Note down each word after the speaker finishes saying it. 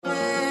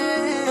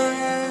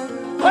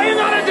Are you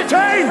not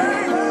entertained?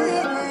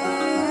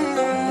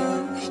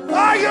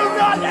 Are you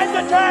not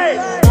entertained?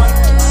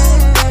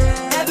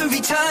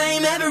 Every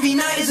time, every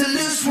night is a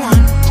loose one.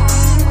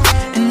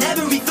 And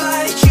every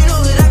flight, you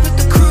know that I put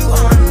the crew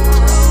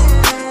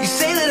on. You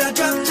say that I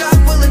drop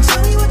top, well then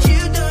tell me what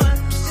you done.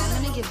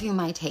 I'm gonna give you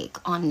my take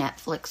on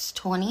Netflix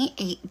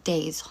 28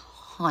 Days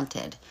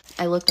Haunted.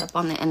 I looked up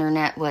on the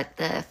internet what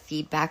the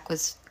feedback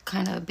was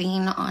kind of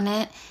being on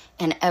it,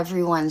 and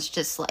everyone's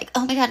just like,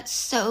 oh my god, it's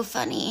so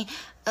funny.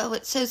 Oh,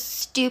 it's so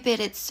stupid.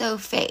 It's so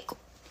fake.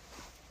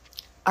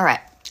 All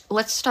right,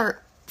 let's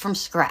start from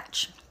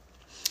scratch.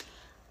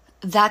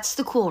 That's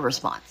the cool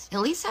response. At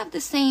least have the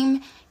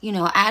same,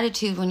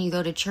 attitude when you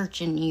go to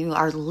church and you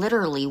are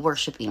literally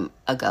worshiping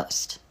a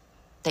ghost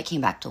that came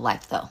back to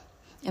life, though.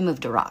 It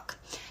moved a rock.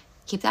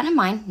 Keep that in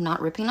mind.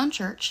 Not ripping on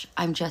church.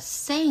 I'm just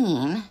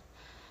saying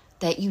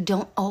that you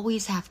don't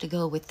always have to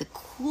go with the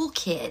cool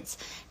kids.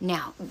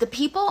 Now, the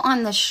people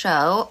on the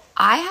show,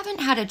 I haven't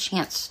had a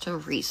chance to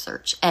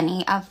research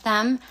any of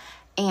them.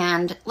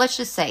 And let's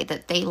just say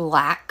that they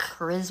lack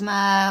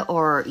charisma,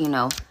 or,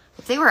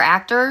 if they were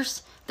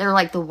actors, they're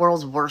like the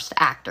world's worst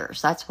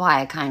actors. That's why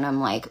I kind of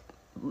am like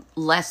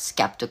less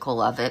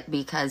skeptical of it,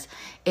 because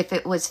if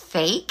it was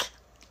fake,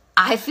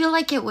 I feel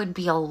like it would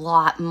be a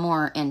lot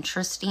more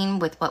interesting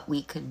with what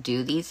we could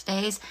do these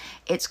days.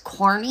 It's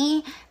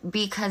corny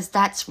because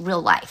that's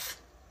real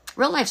life.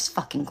 Real life's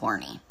fucking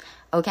corny,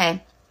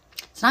 okay?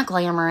 It's not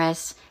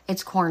glamorous.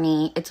 It's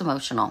corny. It's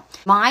emotional.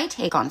 My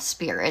take on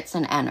spirits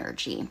and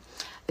energy,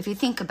 if you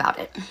think about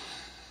it,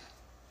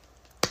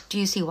 do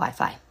you see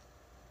Wi-Fi?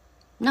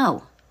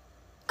 No.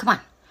 Come on.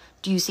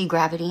 Do you see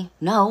gravity?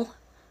 No.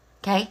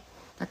 Okay?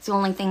 That's the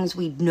only things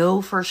we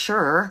know for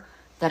sure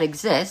that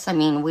exists. I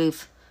mean,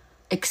 we've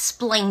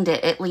explained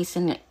it, at least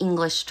in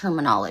English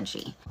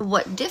terminology.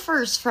 What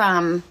differs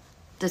from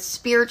the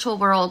spiritual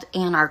world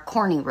and our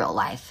corny real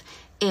life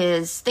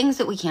is things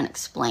that we can't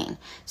explain.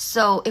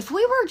 So if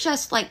we were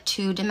just like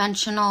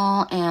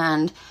two-dimensional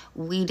and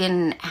we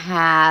didn't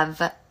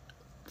have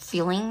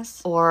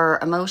feelings or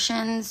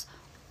emotions,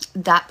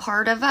 that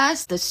part of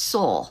us, the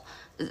soul,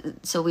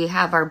 so we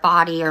have our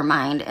body, our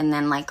mind, and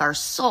then like our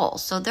soul.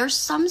 So there's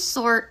some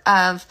sort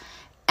of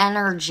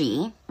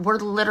energy. We're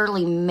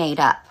literally made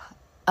up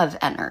of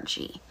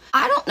energy.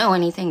 I don't know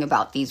anything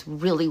about these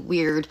really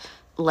weird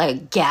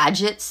like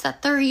gadgets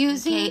that they're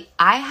using.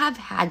 I have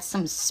had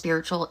some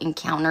spiritual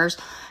encounters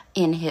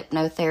in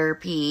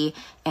hypnotherapy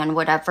and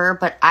whatever,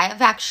 but I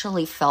have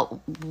actually felt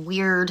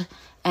weird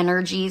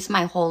energies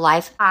my whole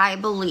life. I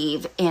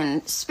believe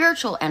in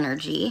spiritual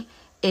energy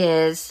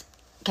is,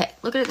 okay,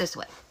 look at it this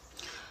way.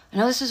 I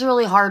know this is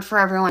really hard for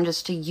everyone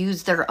just to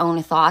use their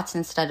own thoughts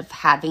instead of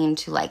having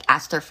to like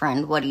ask their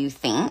friend, what do you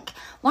think?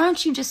 Why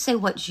don't you just say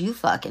what you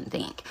fucking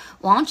think?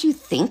 Why don't you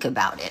think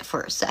about it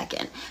for a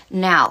second?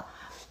 Now,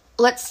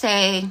 let's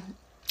say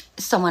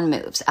someone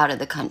moves out of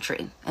the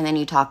country and then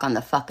you talk on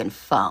the fucking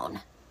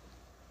phone.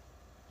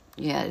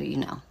 Yeah,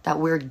 that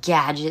weird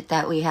gadget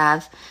that we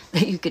have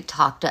that you could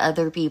talk to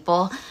other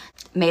people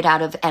made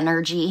out of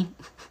energy.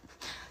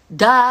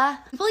 Duh.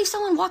 I believe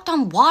someone walked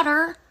on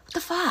water. What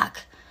the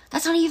fuck?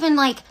 That's not even,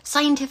 like,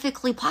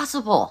 scientifically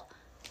possible.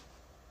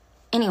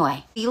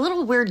 Anyway, the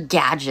little weird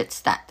gadgets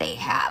that they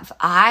have,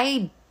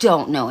 I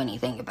don't know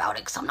anything about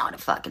it because I'm not a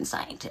fucking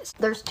scientist.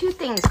 There's two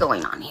things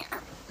going on here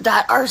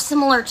that are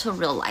similar to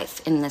real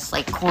life in this,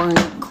 like,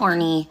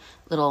 corny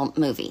little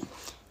movie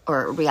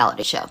or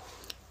reality show.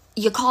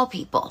 You call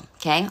people,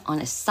 okay, on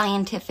a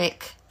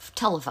scientific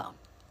telephone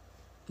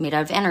made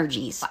out of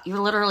energies. You're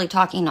literally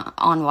talking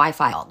on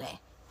Wi-Fi all day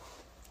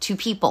to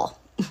people.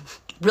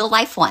 Real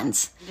life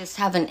ones. You just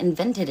haven't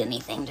invented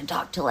anything to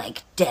talk to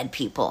like dead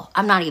people.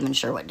 I'm not even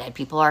sure what dead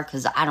people are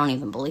because I don't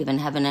even believe in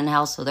heaven and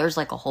hell. So there's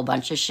like a whole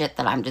bunch of shit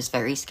that I'm just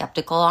very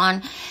skeptical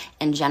on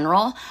in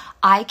general.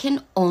 I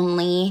can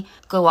only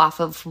go off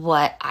of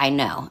what I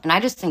know. And I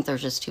just think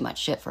there's just too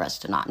much shit for us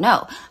to not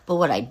know. But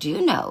what I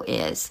do know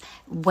is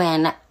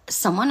when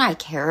someone I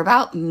care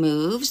about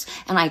moves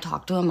and I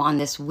talk to them on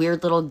this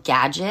weird little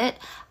gadget,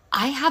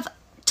 I have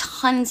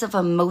tons of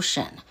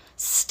emotion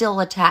still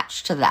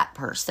attached to that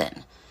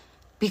person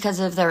because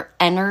of their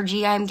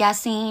energy, I'm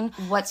guessing.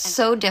 What's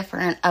so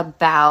different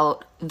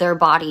about their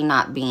body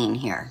not being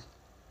here?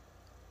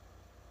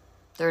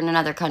 They're in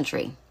another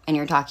country and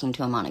you're talking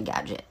to them on a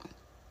gadget.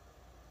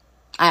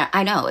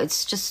 I know,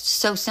 it's just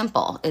so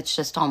simple. It's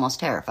just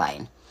almost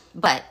terrifying.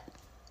 But,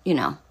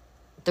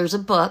 there's a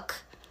book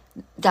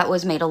that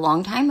was made a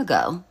long time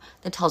ago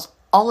that tells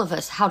all of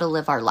us how to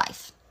live our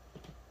life.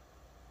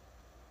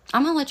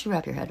 I'm going to let you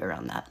wrap your head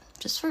around that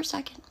just for a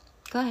second.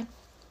 Go ahead.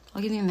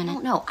 I'll give you a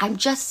minute. No, I'm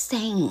just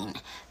saying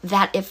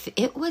that if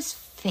it was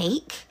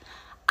fake,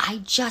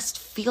 I just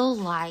feel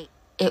like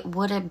it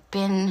would have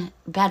been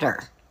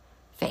better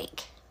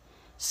fake.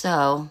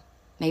 So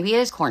maybe it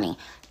is corny.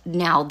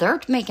 Now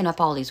they're making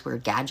up all these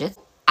weird gadgets.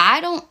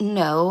 I don't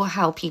know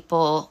how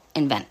people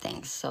invent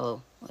things.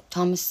 So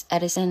Thomas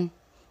Edison,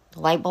 the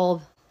light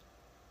bulb,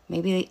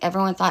 maybe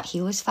everyone thought he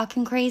was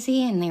fucking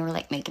crazy and they were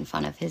like making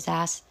fun of his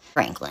ass.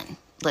 Franklin,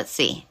 let's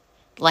see.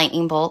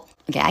 lightning bolt.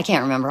 Okay, I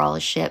can't remember all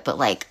his shit, but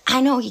like,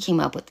 I know he came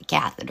up with the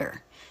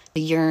catheter,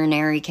 the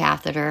urinary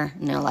catheter,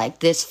 and they're like,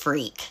 this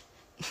freak,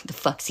 the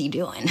fuck's he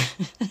doing?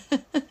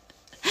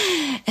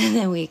 And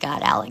then we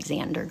got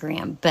Alexander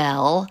Graham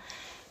Bell,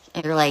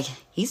 and they're like,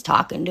 he's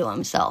talking to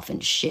himself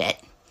and shit.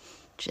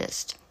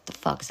 Just, the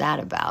fuck's that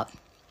about?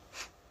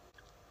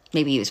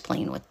 Maybe he was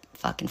playing with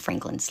fucking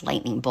Franklin's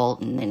lightning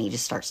bolt, and then he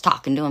just starts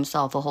talking to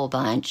himself a whole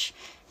bunch,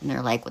 and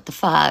they're like, what the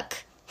fuck?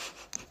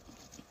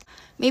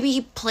 Maybe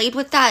he played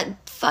with that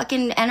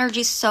fucking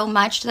energy so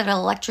much that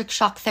electric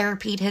shock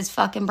therapied his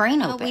fucking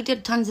brain open. We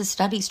did tons of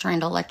studies trying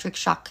to electric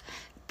shock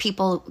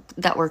people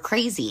that were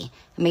crazy.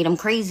 It made them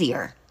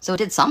crazier. So it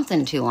did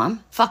something to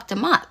them, fucked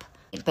them up.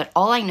 But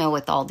all I know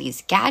with all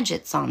these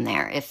gadgets on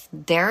there, if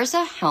there's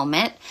a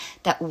helmet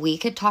that we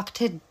could talk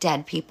to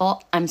dead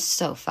people, I'm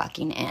so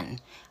fucking in.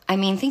 I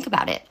mean, think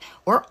about it.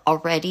 We're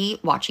already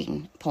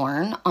watching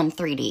porn on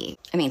 3D.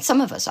 I mean,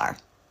 some of us are.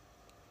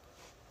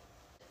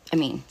 I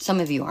mean, some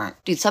of you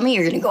aren't. Dude, some of you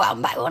are going to go out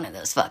and buy one of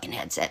those fucking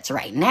headsets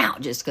right now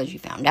just because you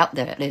found out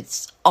that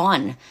it's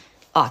on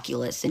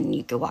Oculus and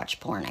you could watch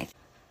porn.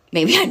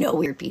 Maybe I know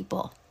weird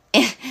people.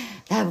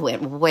 That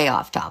went way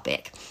off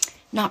topic.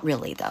 Not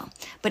really, though.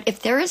 But if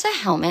there is a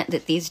helmet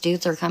that these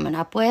dudes are coming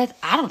up with,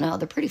 I don't know.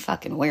 They're pretty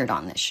fucking weird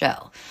on this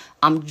show.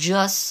 I'm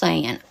just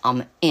saying,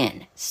 I'm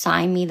in.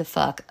 Sign me the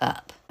fuck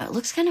up. It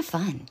looks kind of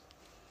fun.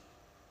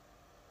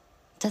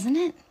 Doesn't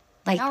it?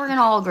 Like, now we're going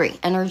to all agree.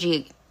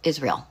 Energy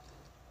is real.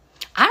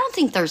 I don't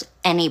think there's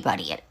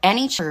anybody at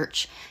any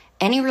church,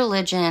 any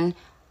religion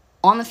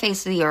on the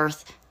face of the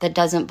earth that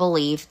doesn't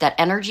believe that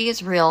energy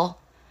is real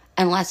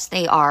unless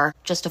they are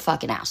just a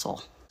fucking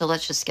asshole. So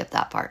let's just skip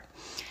that part.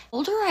 The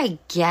older I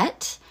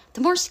get,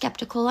 the more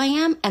skeptical I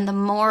am and the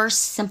more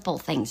simple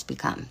things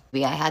become. I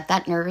had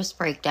that nervous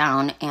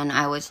breakdown and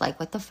I was like,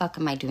 what the fuck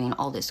am I doing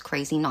all this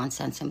crazy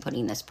nonsense and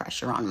putting this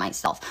pressure on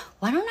myself?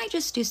 Why don't I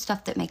just do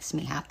stuff that makes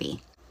me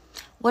happy?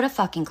 What a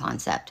fucking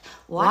concept.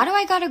 Why do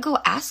I gotta go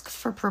ask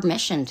for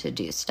permission to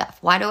do stuff?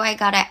 Why do I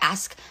gotta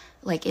ask,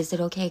 like, is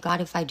it okay,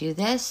 God, if I do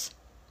this?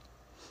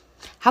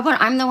 How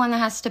about I'm the one that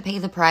has to pay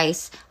the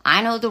price?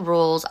 I know the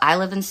rules. I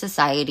live in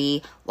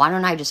society. Why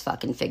don't I just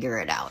fucking figure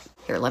it out?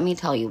 Here, let me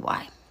tell you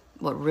why.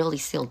 What really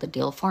sealed the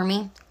deal for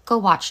me? Go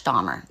watch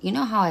Dahmer. You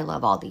know how I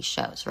love all these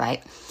shows,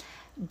 right?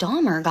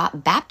 Dahmer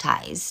got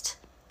baptized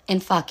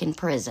in fucking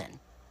prison.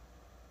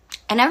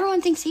 And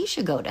everyone thinks he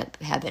should go to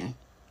heaven.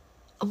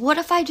 What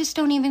if I just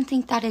don't even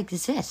think that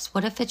exists?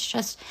 What if it's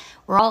just,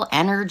 we're all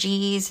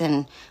energies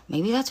and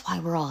maybe that's why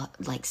we're all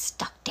like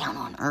stuck down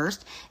on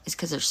earth is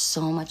because there's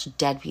so much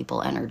dead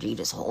people energy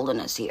just holding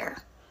us here.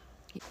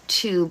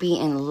 To be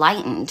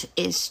enlightened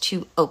is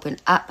to open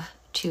up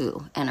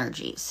to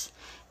energies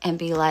and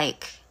be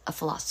like a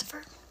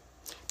philosopher.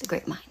 The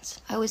great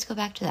minds. I always go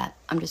back to that.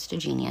 I'm just a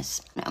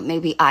genius. You know,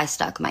 maybe I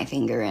stuck my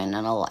finger in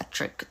an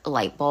electric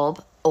light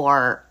bulb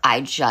or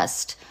I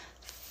just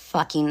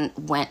fucking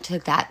went to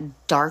that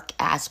dark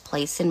ass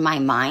place in my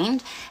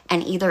mind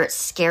and either it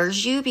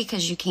scares you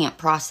because you can't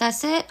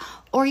process it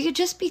or you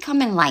just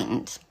become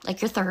enlightened,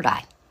 like your third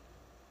eye.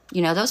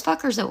 You know, those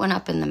fuckers that went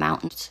up in the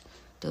mountains,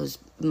 those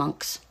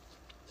monks,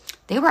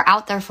 they were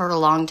out there for a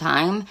long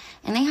time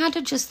and they had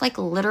to just like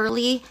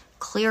literally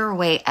clear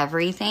away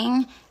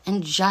everything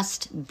and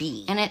just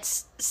be. And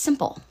it's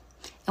simple.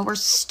 And we're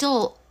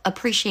still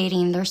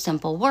appreciating their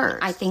simple words.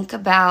 I think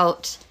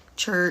about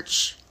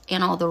church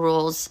and all the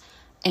rules.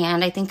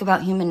 And I think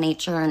about human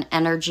nature and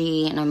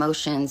energy and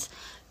emotions.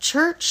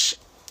 Church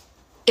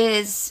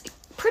is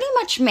pretty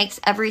much makes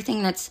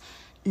everything that's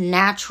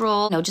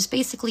natural, just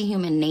basically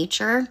human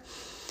nature,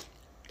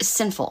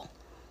 sinful.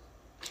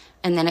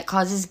 And then it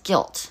causes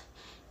guilt.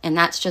 And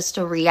that's just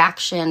a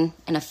reaction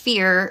and a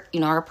fear,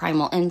 our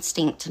primal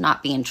instinct to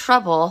not be in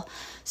trouble.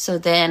 So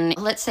then,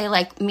 let's say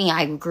like me,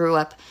 I grew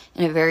up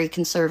in a very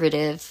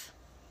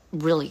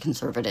really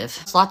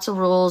conservative. Lots of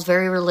rules,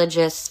 very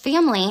religious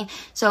family.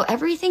 So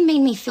everything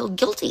made me feel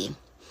guilty.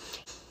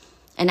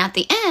 And at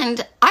the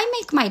end, I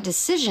make my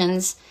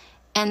decisions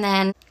and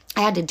then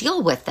I had to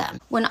deal with them.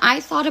 When I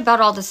thought about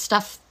all the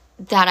stuff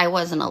that I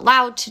wasn't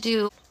allowed to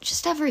do,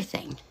 just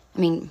everything.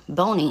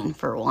 Boning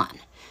for one.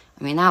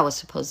 That was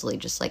supposedly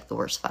just like the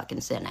worst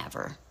fucking sin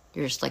ever.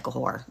 You're just like a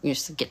whore. You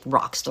just get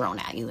rocks thrown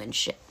at you and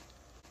shit.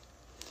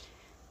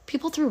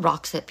 People threw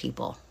rocks at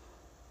people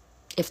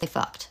if they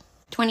fucked.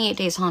 28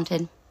 Days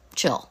Haunted,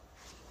 chill.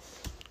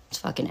 It's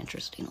fucking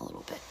interesting a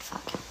little bit.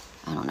 Fuck.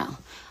 I don't know.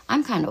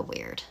 I'm kind of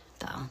weird,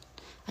 though.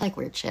 I like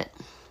weird shit.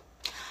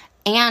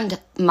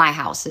 And my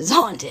house is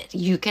haunted.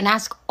 You can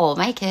ask all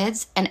my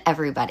kids and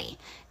everybody.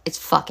 It's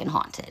fucking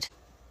haunted.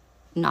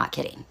 Not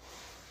kidding.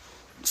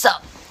 So,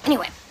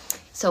 anyway.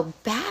 So,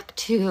 back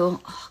to...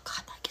 Oh,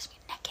 God, that gives me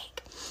a neck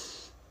ache.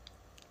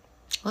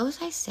 What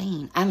was I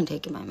saying? I haven't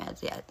taken my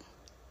meds yet.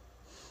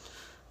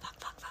 Fuck.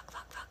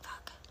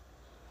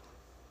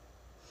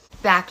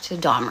 Back to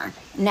Dahmer.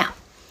 Now,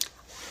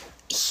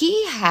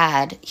 he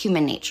had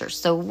human nature.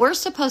 So we're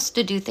supposed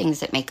to do things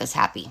that make us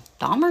happy.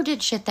 Dahmer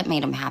did shit that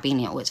made him happy and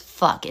it was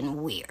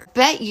fucking weird.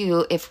 Bet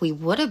you if we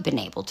would have been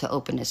able to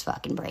open his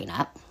fucking brain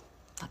up,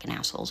 Fucking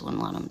assholes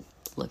wouldn't let him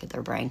look at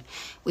their brain.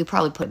 We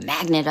probably put a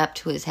magnet up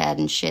to his head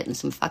and shit, and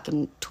some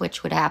fucking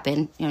twitch would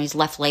happen. You know, his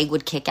left leg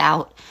would kick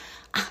out.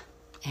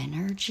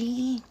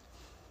 Energy.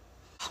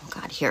 Oh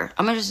God, here.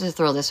 I'm gonna just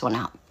throw this one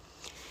out.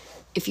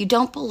 If you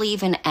don't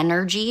believe in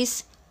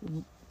energies,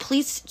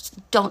 please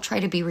don't try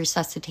to be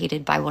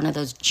resuscitated by one of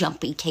those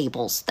jumpy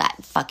cables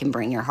that fucking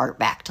bring your heart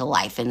back to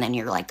life and then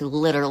you're like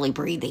literally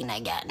breathing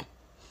again.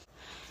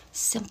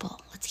 Simple.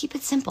 Let's keep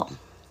it simple.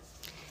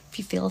 If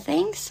you feel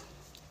things,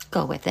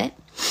 go with it.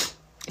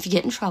 If you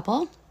get in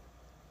trouble,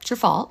 it's your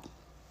fault.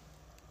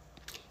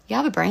 You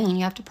have a brain,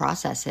 you have to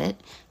process it.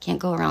 Can't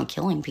go around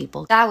killing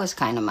people. That was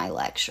kind of my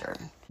lecture.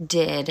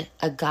 Did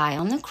a guy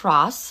on the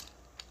cross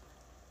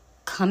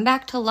come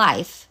back to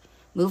life,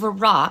 move a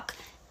rock,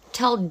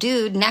 tell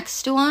dude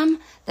next to him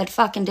that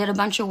fucking did a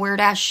bunch of weird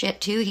ass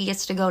shit too, he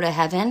gets to go to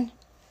heaven?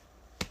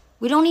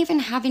 We don't even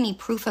have any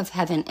proof of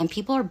heaven, and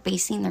people are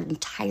basing their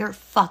entire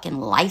fucking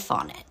life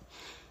on it.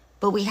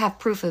 But we have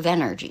proof of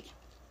energy.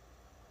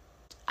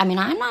 I mean,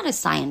 I'm not a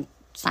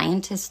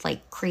scientist,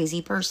 like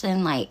crazy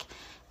person, like,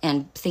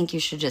 and think you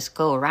should just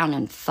go around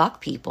and fuck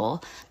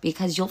people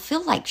because you'll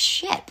feel like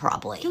shit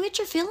probably. You'll get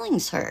your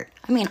feelings hurt.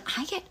 I mean,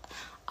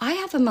 I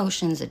have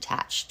emotions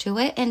attached to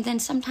it, and then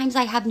sometimes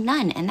I have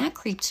none, and that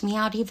creeps me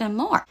out even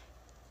more.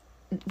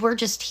 We're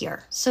just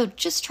here. So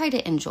just try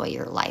to enjoy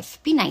your life.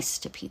 Be nice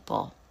to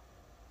people.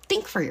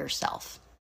 Think for yourself.